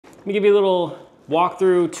Let me give you a little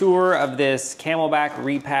walkthrough tour of this CamelBak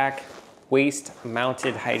Repack waist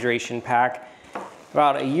mounted hydration pack.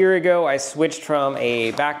 About a year ago, I switched from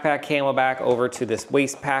a backpack CamelBak over to this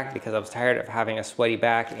waist pack because I was tired of having a sweaty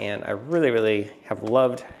back, and I really have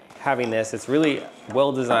loved having this. It's really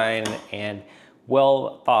well designed and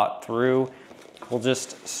well thought through. We'll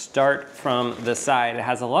just start from the side. It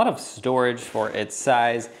has a lot of storage for its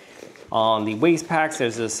size. On the waist packs,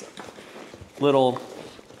 there's this little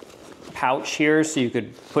pouch here so you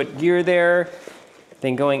could put gear there.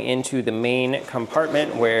 Then going into the main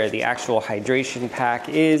compartment where the actual hydration pack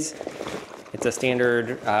is. It's a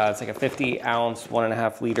standard, it's like a 50 ounce,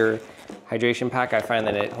 1.5 liter hydration pack. I find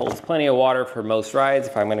that it holds plenty of water for most rides.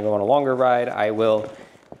 If I'm gonna go on a longer ride, I will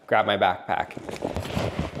grab my backpack.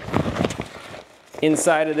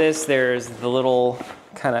 Inside of this, there's the little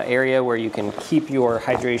kind of area where you can keep your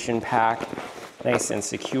hydration pack nice and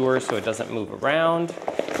secure so it doesn't move around.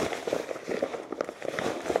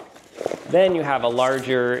 Then you have a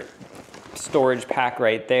larger storage pack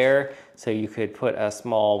right there, so you could put a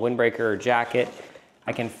small windbreaker or jacket.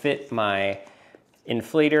 I can fit my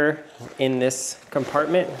inflator in this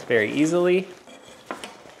compartment very easily.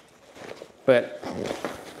 But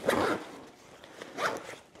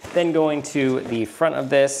then going to the front of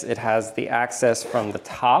this, it has the access from the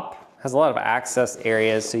top. It has a lot of access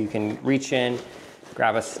areas so you can reach in,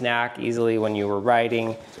 grab a snack easily when you were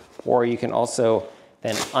riding, or you can also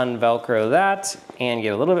then unvelcro that and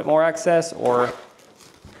get a little bit more access, or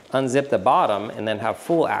unzip the bottom and then have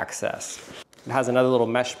full access. It has another little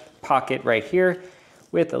mesh pocket right here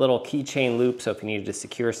with a little keychain loop, so if you needed to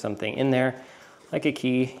secure something in there, like a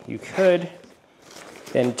key, you could.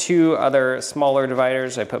 Then two other smaller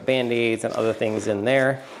dividers. I put Band-Aids and other things in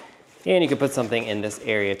there. And you could put something in this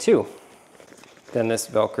area too. Then this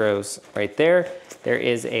Velcros right there. There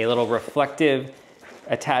is a little reflective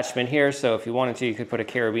attachment here, so if you wanted to, you could put a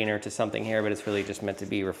carabiner to something here, but it's really just meant to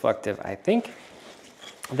be reflective, I think.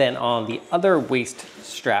 Then on the other waist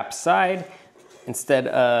strap side, instead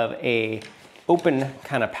of a open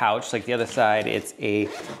kind of pouch like the other side, it's a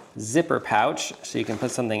zipper pouch, so you can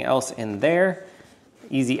put something else in there.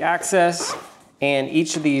 Easy access, and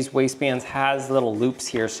each of these waistbands has little loops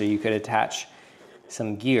here so you could attach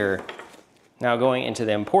some gear. Now going into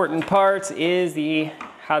the important parts is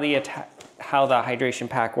how the hydration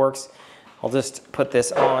pack works. I'll just put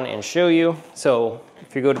this on and show you. So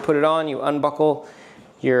if you go to put it on, you unbuckle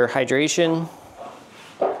your hydration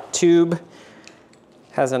tube.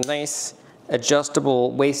 Has a nice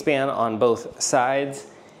adjustable waistband on both sides.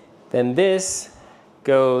 Then this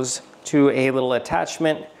goes to a little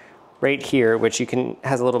attachment right here, which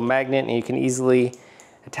has a little magnet, and you can easily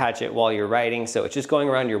attach it while you're riding. So it's just going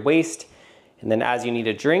around your waist, and then as you need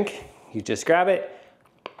a drink, you just grab it,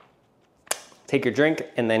 take your drink,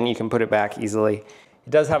 and then you can put it back easily. It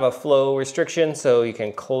does have a flow restriction, so you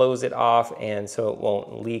can close it off and so it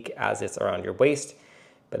won't leak as it's around your waist.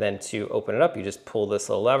 But then to open it up, you just pull this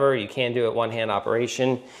little lever. You can do it one-hand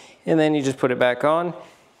operation, and then you just put it back on.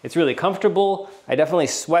 It's really comfortable. I definitely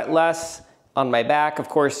sweat less on my back. Of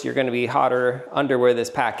course, you're gonna be hotter under where this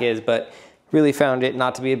pack is, but really found it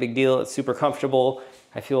not to be a big deal. It's super comfortable.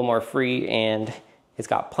 I feel more free, and it's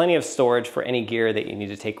got plenty of storage for any gear that you need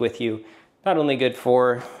to take with you. Not only good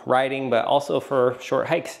for riding, but also for short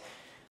hikes.